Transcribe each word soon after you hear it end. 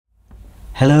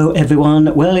Hello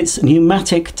everyone, well it's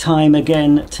pneumatic time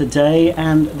again today,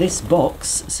 and this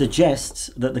box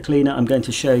suggests that the cleaner I'm going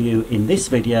to show you in this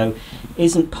video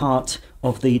isn't part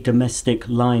of the domestic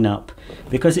lineup.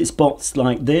 Because it's boxed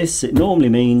like this, it normally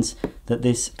means that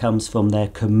this comes from their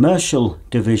commercial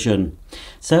division.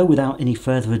 So without any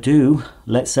further ado,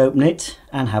 let's open it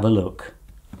and have a look.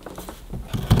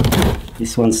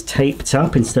 This one's taped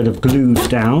up instead of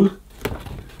glued down.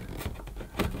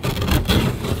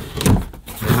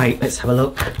 Right, let's have a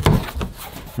look.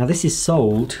 Now this is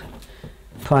sold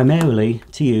primarily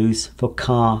to use for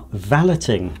car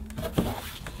valeting.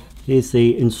 Here's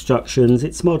the instructions.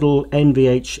 It's model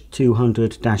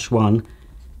NVH200-1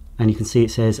 and you can see it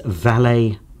says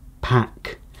Valet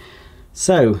Pack.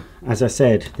 So as I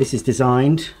said, this is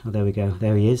designed, oh there we go,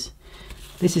 there he is.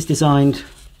 This is designed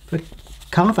for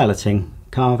car valeting,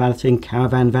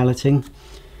 caravan valeting,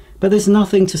 but there's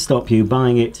nothing to stop you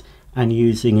buying it and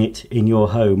using it in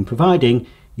your home, providing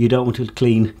you don't want to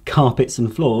clean carpets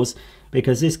and floors,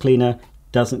 because this cleaner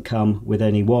doesn't come with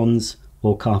any wands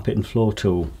or carpet and floor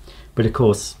tool. But of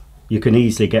course you can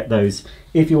easily get those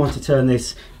if you want to turn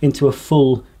this into a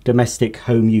full domestic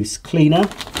home use cleaner.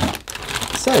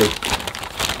 So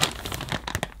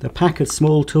the pack of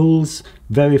small tools,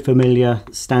 very familiar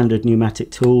standard pneumatic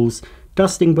tools: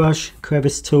 dusting brush,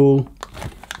 crevice tool,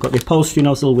 got the upholstery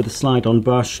nozzle with a slide-on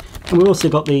brush, and we've also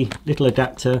got the little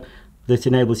adapter that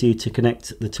enables you to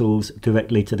connect the tools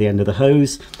directly to the end of the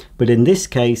hose. But in this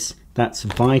case that's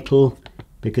vital,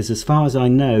 because as far as I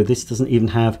know this doesn't even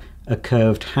have a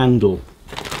curved handle.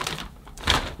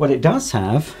 What it does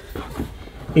have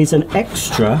is an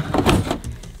extra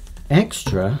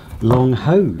long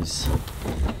hose.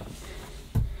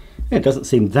 It doesn't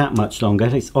seem that much longer.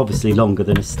 It's obviously longer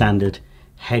than a standard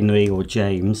Henry or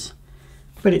James,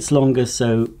 but it's longer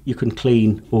so you can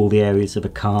clean all the areas of a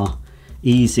car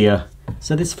easier.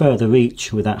 So there's further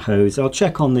reach with that hose. I'll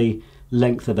check on the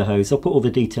length of the hose. I'll put all the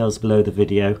details below the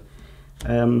video.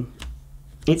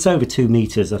 It's over 2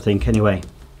 meters I think anyway.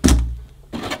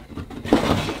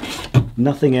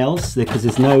 Nothing else because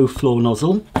there's no floor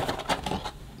nozzle.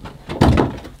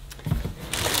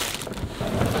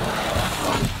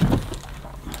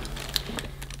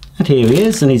 And here he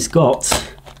is, and he's got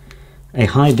a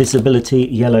high visibility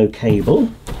yellow cable,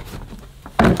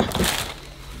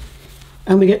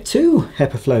 and we get 2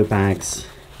 HEPA flow bags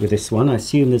with this one. I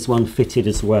assume there's one fitted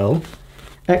as well.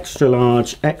 Extra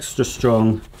large, extra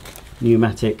strong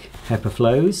pneumatic HEPA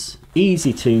flows,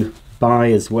 easy to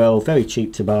buy as well, very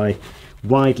cheap to buy,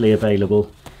 widely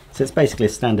available. So it's basically a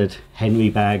standard Henry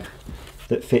bag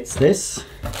that fits this.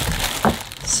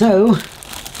 So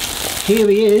here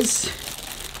he is,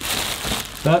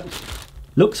 but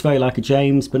looks very like a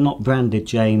James, but not branded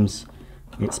James.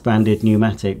 It's branded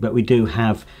pneumatic, but we do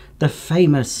have the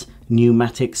famous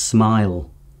pneumatic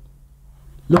smile.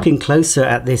 Looking closer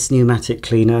at this pneumatic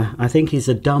cleaner, I think he's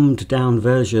a dumbed down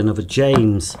version of a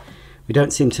James. We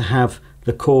don't seem to have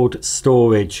the cord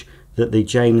storage that the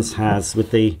James has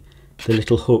with the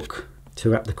little hook to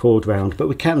wrap the cord round, but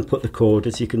we can put the cord,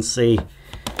 as you can see,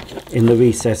 in the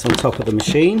recess on top of the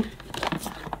machine.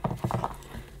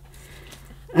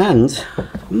 And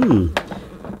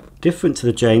different to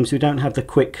the James, we don't have the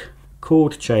quick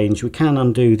cord change. We can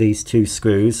undo these 2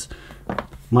 screws.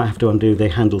 Might have to undo the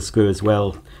handle screw as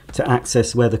well to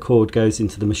access where the cord goes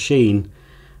into the machine.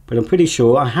 But I'm pretty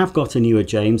sure, I have got a newer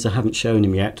James, I haven't shown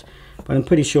him yet, but I'm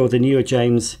pretty sure the newer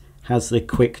James has the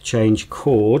quick change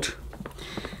cord.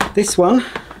 This one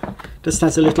just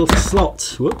has a little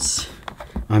slot. Whoops,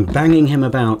 I'm banging him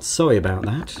about, sorry about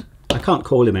that. I can't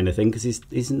call him anything because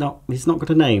he's not got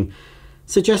a name.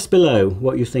 Suggest below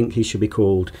what you think he should be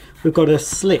called. We've got a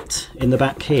slit in the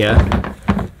back here,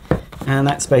 and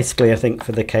that's basically, I think,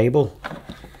 for the cable.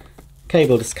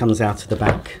 Cable just comes out of the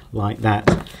back like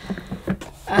that.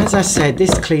 As I said,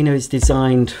 this cleaner is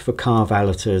designed for car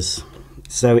valeters,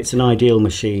 so it's an ideal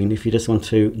machine if you just want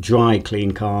to dry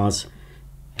clean cars.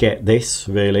 Get this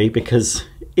really, because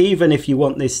even if you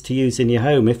want this to use in your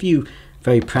home, if you're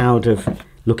very proud of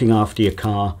looking after your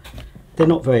car, they're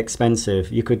not very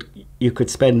expensive. You could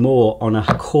spend more on a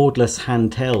cordless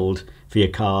handheld for your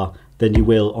car than you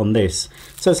will on this.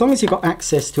 So as long as you've got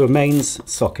access to a mains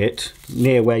socket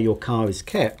near where your car is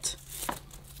kept,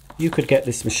 you could get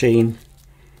this machine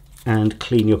and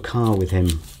clean your car with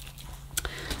him.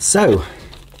 So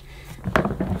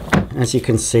as you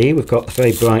can see, we've got a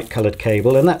very bright coloured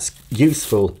cable, and that's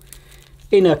useful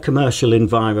in a commercial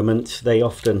environment. They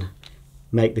often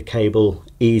make the cable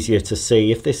easier to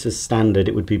see. If this was standard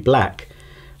it would be black,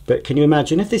 but can you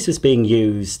imagine if this was being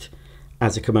used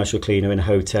as a commercial cleaner in a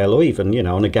hotel, or even, you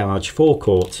know, on a garage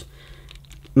forecourt?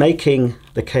 making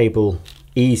the cable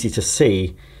easy to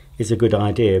see is a good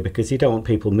idea, because you don't want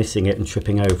people missing it and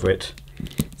tripping over it.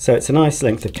 So it's a nice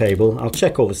length of cable. I'll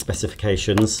check all the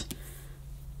specifications,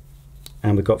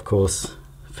 and we've got, of course,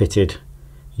 fitted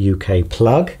UK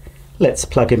plug. Let's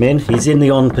plug him in. He's in the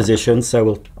on position, so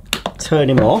we'll turn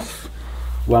him off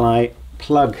while I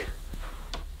plug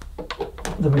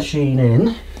the machine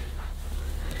in.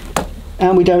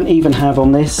 And we don't even have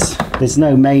on this, there's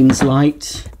no mains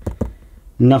light,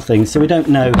 nothing, so we don't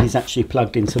know he's actually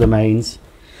plugged into the mains.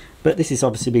 But this has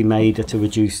obviously been made at a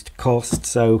reduced cost,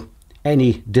 so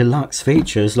any deluxe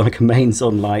features like a mains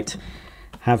on light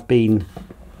have been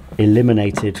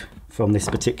eliminated from this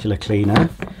particular cleaner.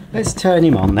 Let's turn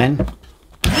him on then.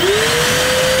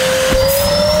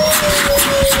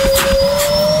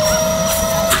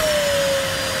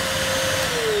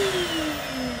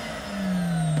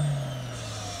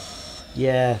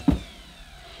 Yeah,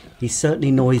 he's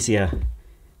certainly noisier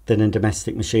than a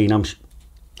domestic machine.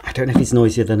 I don't know if he's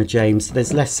noisier than a James.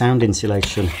 There's less sound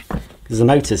insulation because the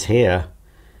motor's here.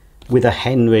 With a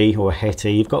Henry or a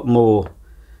Hetty, you've got more,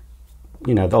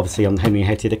 you know, obviously on the Henry and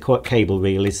Hetty, the cable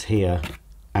reel is here,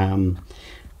 and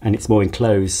it's more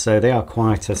enclosed, so they are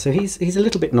quieter. So he's a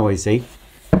little bit noisy.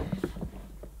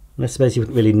 I suppose you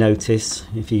wouldn't really notice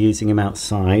if you're using him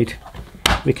outside.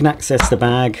 We can access the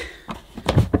bag,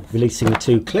 releasing the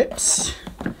two clips.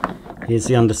 Here's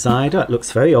the underside. Oh, it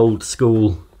looks very old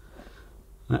school.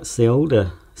 That's the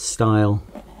older style.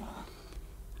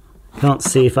 Can't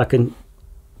see if I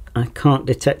can't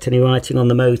detect any writing on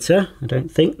the motor. I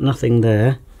don't think, nothing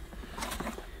there.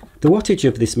 The wattage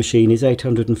of this machine is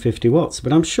 850 watts,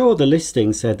 but I'm sure the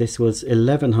listing said this was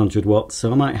 1100 watts,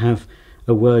 so I might have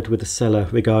a word with the seller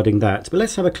regarding that. But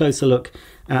let's have a closer look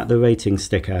at the rating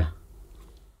sticker.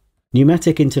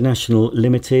 Numatic International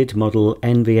Limited, model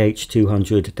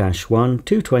NVH200-1,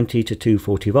 220 to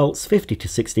 240 volts, 50 to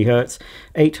 60 hertz,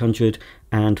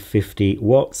 850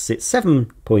 watts. It's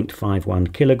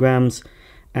 7.51 kilograms,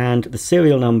 and the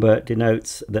serial number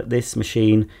denotes that this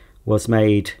machine was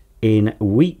made in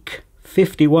week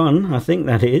 51, I think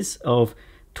that is, of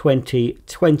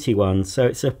 2021. So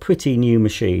it's a pretty new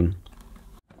machine.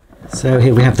 So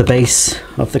here we have the base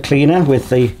of the cleaner with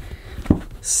the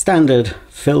standard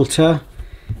filter.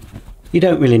 You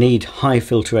don't really need high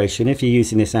filtration if you're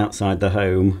using this outside the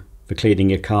home for cleaning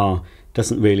your car. It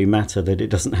doesn't really matter that it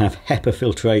doesn't have HEPA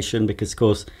filtration, because of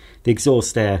course the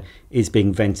exhaust air is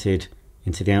being vented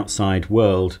into the outside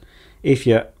world. If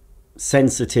you're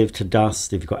sensitive to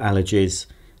dust, if you've got allergies,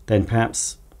 then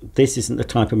perhaps this isn't the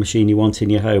type of machine you want in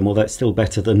your home, although it's still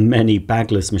better than many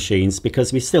bagless machines,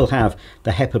 because we still have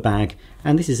the HEPA bag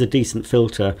and this is a decent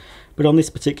filter. But on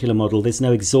this particular model there's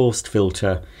no exhaust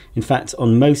filter. In fact,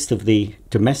 on most of the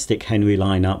domestic Henry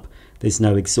lineup there's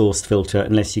no exhaust filter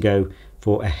unless you go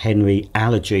for a Henry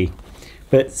allergy.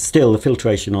 But still, the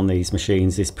filtration on these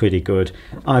machines is pretty good.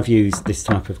 I've used this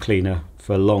type of cleaner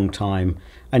for a long time,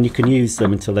 and you can use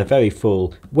them until they're very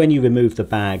full. When you remove the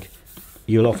bag,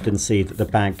 you'll often see that the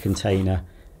bag container,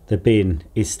 the bin,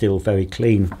 is still very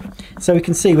clean. So we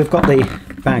can see we've got the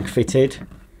bag fitted.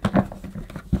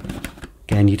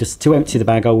 Again, to empty the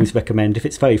bag, I always recommend, if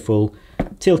it's very full,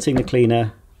 tilting the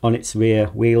cleaner on its rear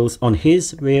wheels, on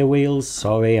his rear wheels,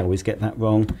 sorry, I always get that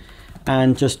wrong,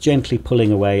 and just gently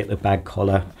pulling away at the bag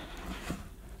collar,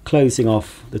 closing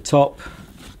off the top,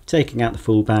 taking out the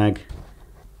full bag,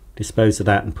 dispose of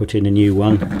that and put in a new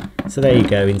one. So there you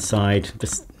go inside.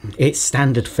 It's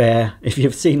standard fare. If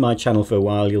you've seen my channel for a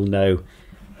while, you'll know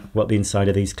what the inside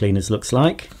of these cleaners looks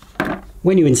like.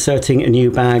 When you're inserting a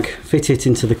new bag, fit it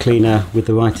into the cleaner with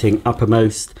the writing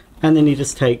uppermost, and then you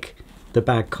just take the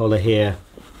bag collar here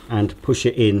and push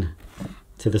it in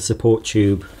to the support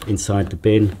tube inside the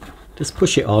bin. Just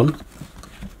push it on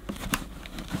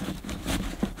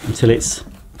until it's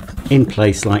in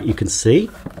place like you can see.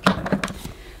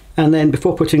 And then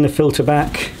before putting the filter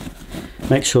back,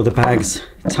 make sure the bag's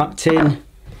tucked in,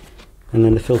 and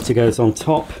then the filter goes on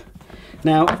top.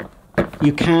 Now,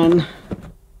 you can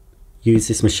use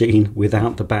this machine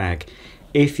without the bag.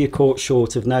 If you're caught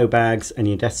short of no bags and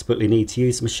you desperately need to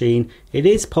use the machine, it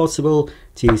is possible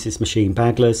to use this machine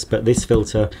bagless, but this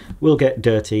filter will get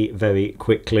dirty very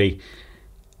quickly.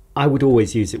 I would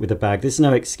always use it with a bag. There's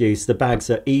no excuse. The bags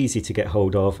are easy to get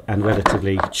hold of and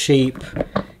relatively cheap.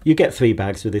 You get 3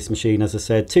 bags with this machine, as I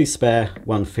said, 2 spare,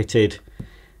 1 fitted.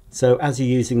 So as you're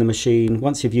using the machine,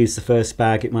 once you've used the first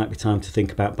bag, it might be time to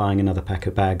think about buying another pack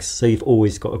of bags. So you've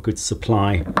always got a good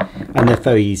supply, and they're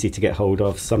very easy to get hold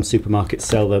of. Some supermarkets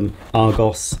sell them,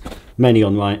 Argos, many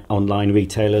online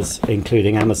retailers,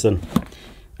 including Amazon.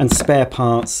 And spare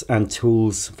parts and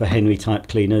tools for Henry type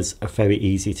cleaners are very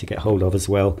easy to get hold of as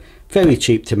well. Very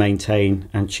cheap to maintain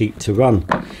and cheap to run.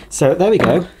 So there we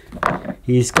go.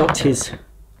 He's got his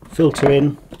filter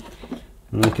in,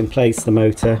 and I can place the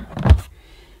motor.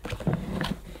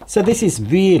 So this is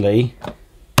really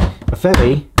a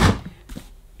very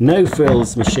no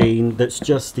frills machine that's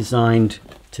just designed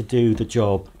to do the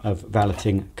job of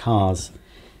valeting cars.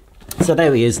 So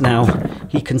there he is now.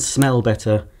 He can smell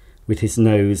better with his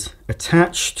nose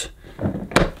attached.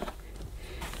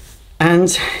 And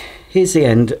here's the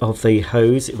end of the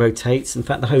hose. It rotates. In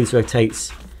fact, the hose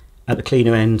rotates at the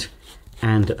cleaner end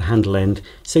and at the handle end.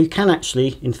 So you can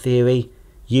actually, in theory,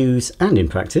 use, and in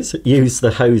practice, use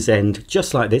the hose end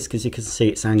just like this, because you can see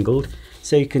it's angled.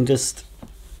 So you can just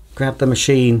grab the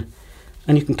machine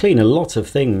and you can clean a lot of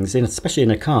things, especially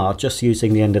in a car, just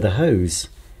using the end of the hose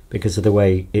because of the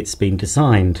way it's been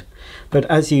designed. But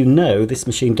as you know, this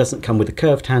machine doesn't come with a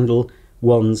curved handle,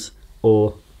 wands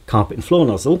or carpet and floor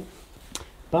nozzle.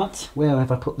 But where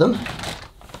have I put them?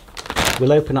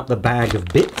 We'll open up the bag of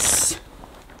bits.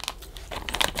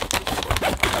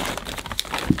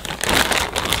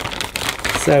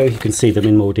 So you can see them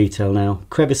in more detail now.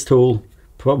 Crevice tool,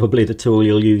 probably the tool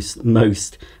you'll use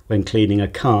most when cleaning a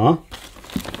car.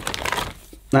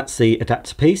 That's the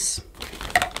adapter piece.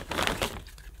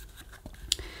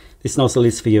 This nozzle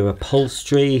is for your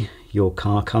upholstery, your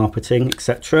car carpeting,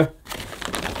 etc.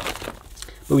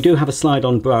 But we do have a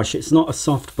slide-on brush. It's not a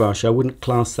soft brush. I wouldn't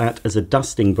class that as a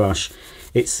dusting brush.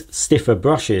 It's stiffer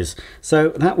brushes. So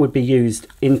that would be used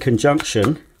in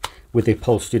conjunction with the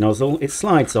upholstery nozzle. It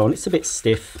slides on. It's a bit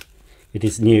stiff. It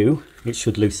is new. It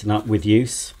should loosen up with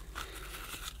use.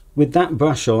 With that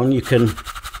brush on, you can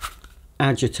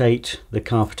agitate the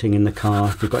carpeting in the car.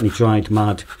 If you've got any dried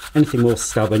mud, anything more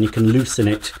stubborn, you can loosen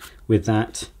it with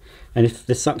that. And if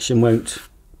the suction won't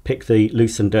pick the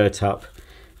loosened dirt up,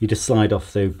 you just slide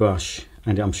off the brush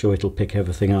and I'm sure it'll pick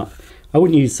everything up. I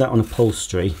wouldn't use that on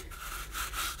upholstery,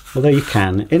 although you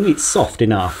can. And it's soft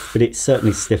enough, but it's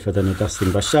certainly stiffer than a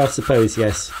dusting brush. So I suppose,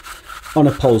 yes, on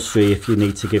upholstery, if you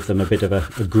need to give them a bit of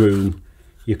a groom,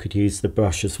 you could use the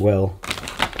brush as well.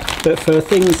 But for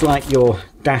things like your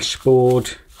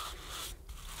dashboard,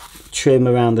 trim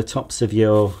around the tops of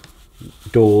your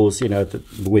doors, you know, the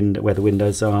window where the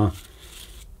windows are,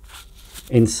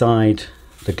 inside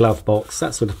the glove box,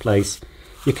 that sort of place,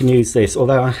 you can use this.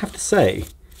 Although I have to say,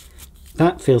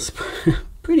 that feels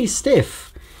pretty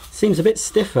stiff. Seems a bit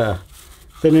stiffer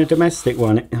than a domestic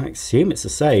one. I assume it's the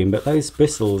same, but those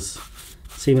bristles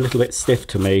seem a little bit stiff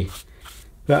to me.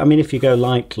 But I mean, if you go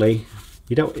lightly,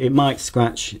 it might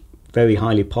scratch very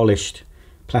highly polished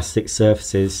plastic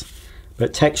surfaces,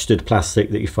 but textured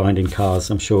plastic that you find in cars,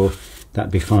 I'm sure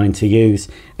that'd be fine to use.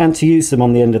 And to use them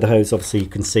on the end of the hose, obviously you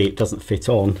can see it doesn't fit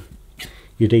on.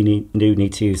 You do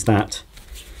need to use that.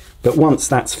 But once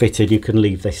that's fitted, you can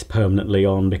leave this permanently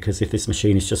on, because if this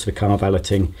machine is just for car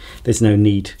valeting, there's no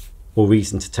need or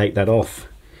reason to take that off.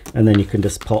 And then you can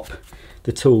just pop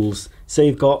the tools. So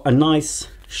you've got a nice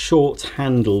short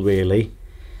handle really.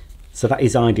 So that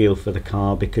is ideal for the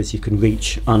car because you can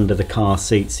reach under the car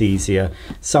seats easier.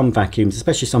 Some vacuums,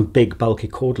 especially some big bulky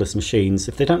cordless machines,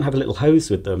 if they don't have a little hose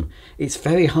with them, it's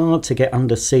very hard to get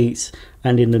under seats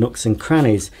and in the nooks and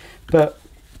crannies. But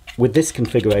with this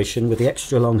configuration, with the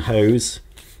extra long hose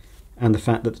and the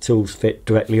fact that the tools fit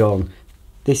directly on,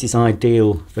 this is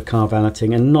ideal for car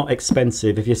valeting and not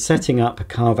expensive. If you're setting up a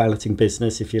car valeting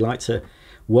business, if you like to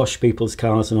wash people's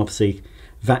cars and obviously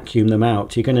vacuum them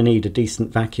out, you're going to need a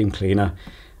decent vacuum cleaner,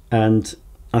 and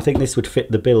I think this would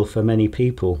fit the bill for many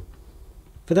people.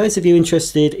 For those of you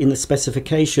interested in the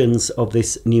specifications of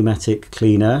this pneumatic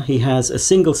cleaner, he has a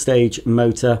single stage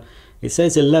motor. It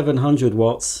says 1100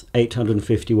 watts,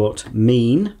 850 watt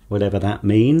mean, whatever that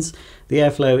means. The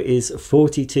airflow is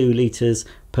 42 litres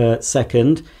per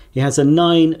second. He has a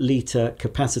 9 litre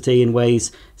capacity and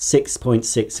weighs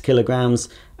 6.6 kilograms,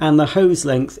 and the hose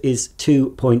length is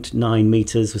 2.9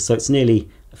 meters, so it's nearly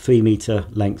a 3 meter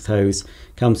length hose.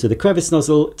 Comes with a crevice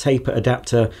nozzle, taper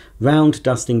adapter, round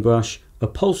dusting brush,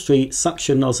 upholstery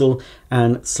suction nozzle,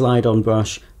 and slide-on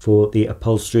brush for the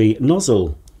upholstery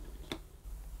nozzle.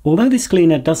 Although this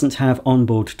cleaner doesn't have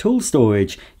onboard tool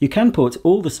storage, you can put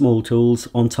all the small tools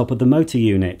on top of the motor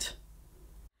unit.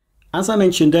 As I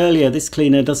mentioned earlier, this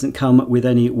cleaner doesn't come with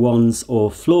any wands or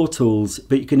floor tools,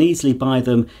 but you can easily buy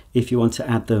them if you want to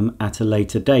add them at a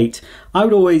later date. I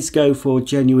would always go for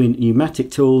genuine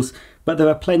pneumatic tools, but there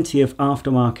are plenty of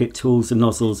aftermarket tools and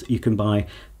nozzles you can buy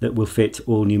that will fit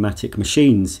all pneumatic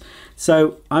machines.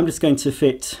 So I'm just going to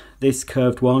fit this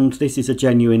curved wand. This is a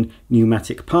genuine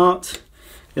pneumatic part.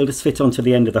 It'll just fit onto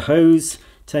the end of the hose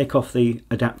take off the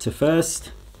adapter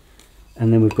first,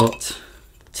 and then we've got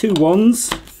two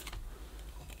wands.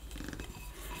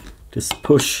 Just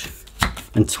push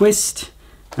and twist,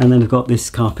 and then we've got this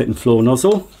carpet and floor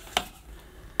nozzle.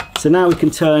 So now we can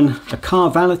turn a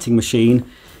car valeting machine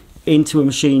into a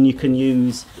machine you can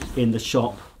use in the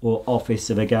shop or office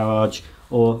of a garage,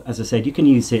 or as I said, you can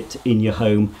use it in your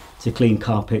home to clean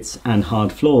carpets and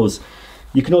hard floors.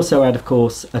 You can also add, of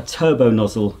course, a turbo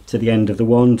nozzle to the end of the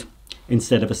wand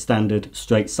instead of a standard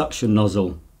straight suction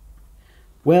nozzle.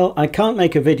 Well, I can't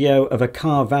make a video of a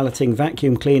car valeting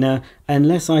vacuum cleaner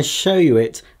unless I show you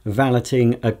it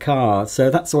valeting a car. So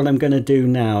that's what I'm going to do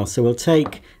now. So we'll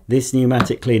take this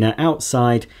pneumatic cleaner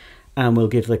outside and we'll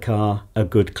give the car a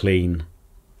good clean.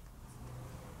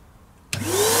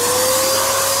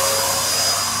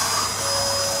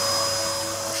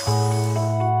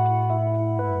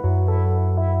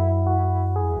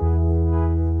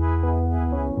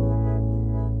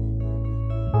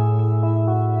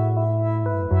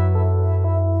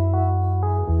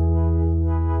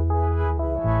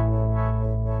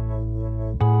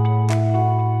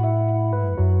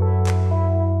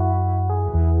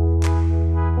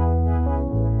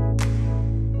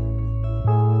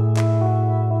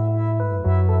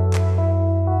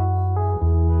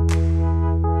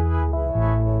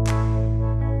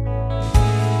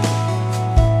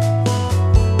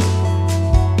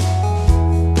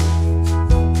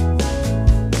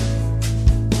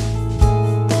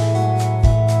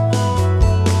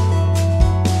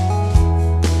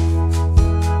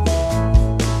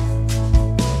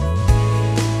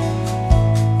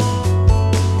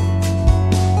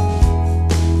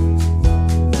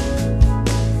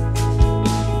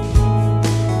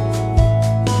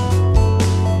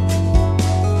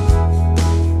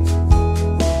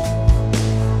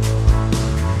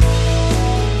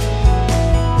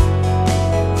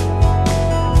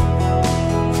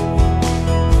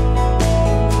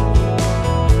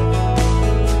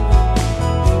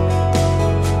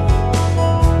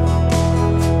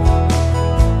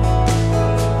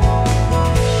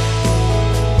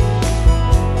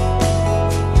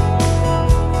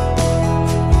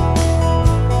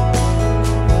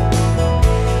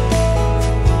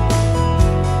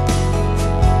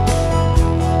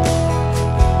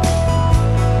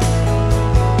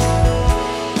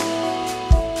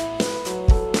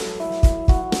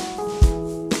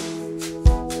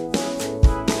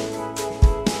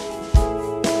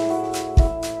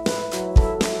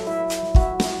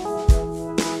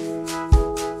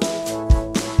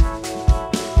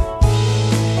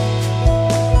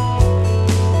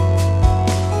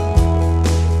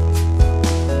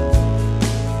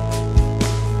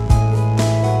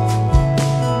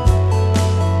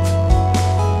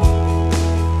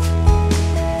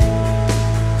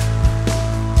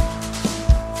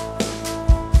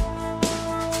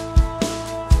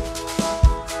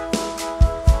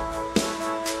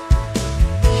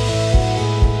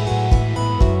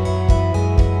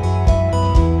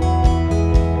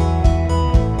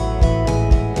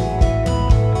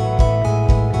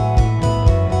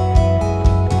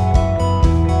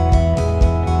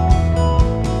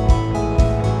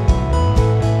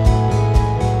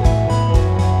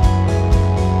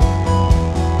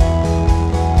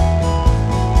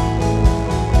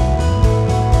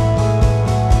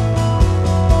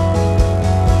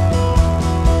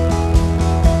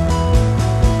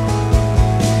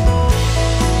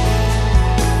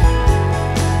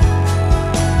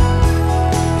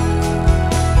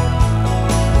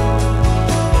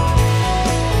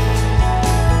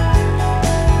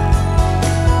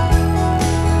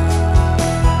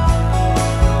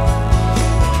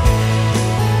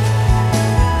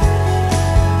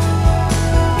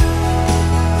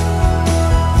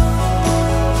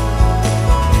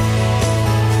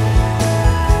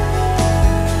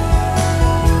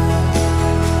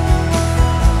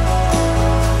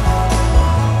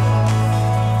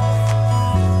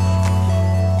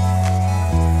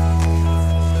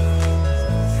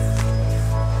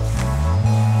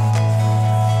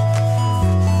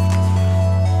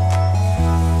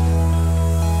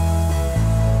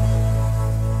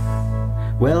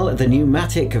 Well, the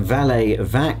Numatic Valet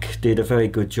vac did a very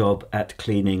good job at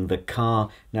cleaning the car.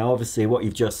 Now obviously what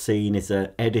you've just seen is an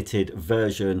edited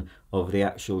version of the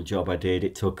actual job I did.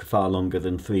 It took far longer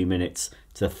than 3 minutes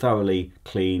to thoroughly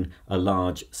clean a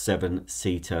large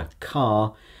 7-seater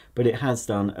car, but it has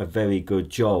done a very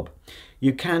good job.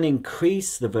 You can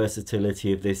increase the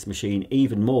versatility of this machine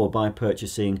even more by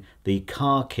purchasing the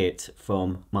car kit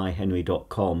from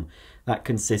myhenry.com. That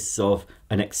consists of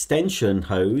an extension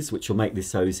hose, which will make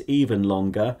this hose even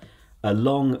longer, a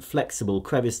long flexible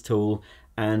crevice tool,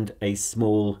 and a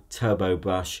small turbo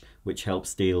brush which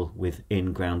helps deal with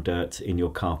in-ground dirt in your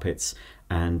carpets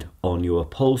and on your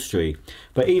upholstery.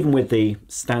 But even with the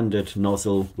standard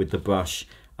nozzle with the brush,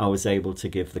 I was able to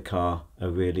give the car a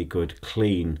really good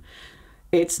clean.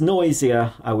 It's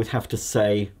noisier, I would have to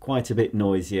say, quite a bit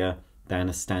noisier than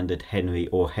a standard Henry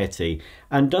or Hetty,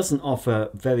 and doesn't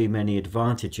offer very many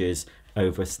advantages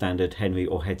over a standard Henry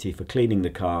or Hetty for cleaning the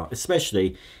car.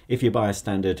 Especially if you buy a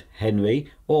standard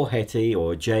Henry or Hetty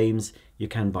or James, you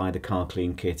can buy the car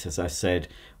clean kit, as I said,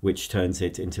 which turns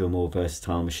it into a more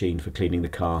versatile machine for cleaning the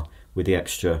car with the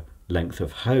extra length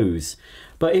of hose.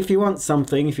 But if you want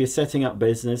something, if you're setting up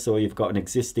business or you've got an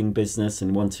existing business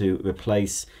and want to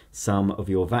replace some of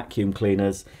your vacuum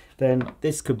cleaners, then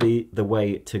this could be the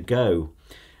way to go.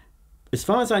 As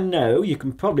far as I know, you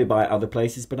can probably buy it other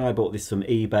places, but I bought this from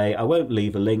eBay. I won't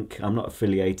leave a link. I'm not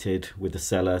affiliated with the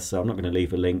seller, so I'm not going to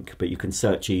leave a link, but you can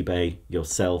search eBay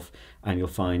yourself and you'll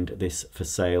find this for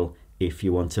sale if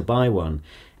you want to buy one.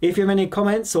 If you have any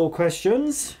comments or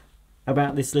questions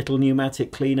about this little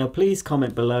pneumatic cleaner, please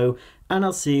comment below, and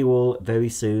I'll see you all very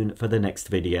soon for the next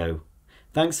video.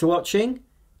 Thanks for watching,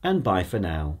 and bye for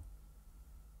now.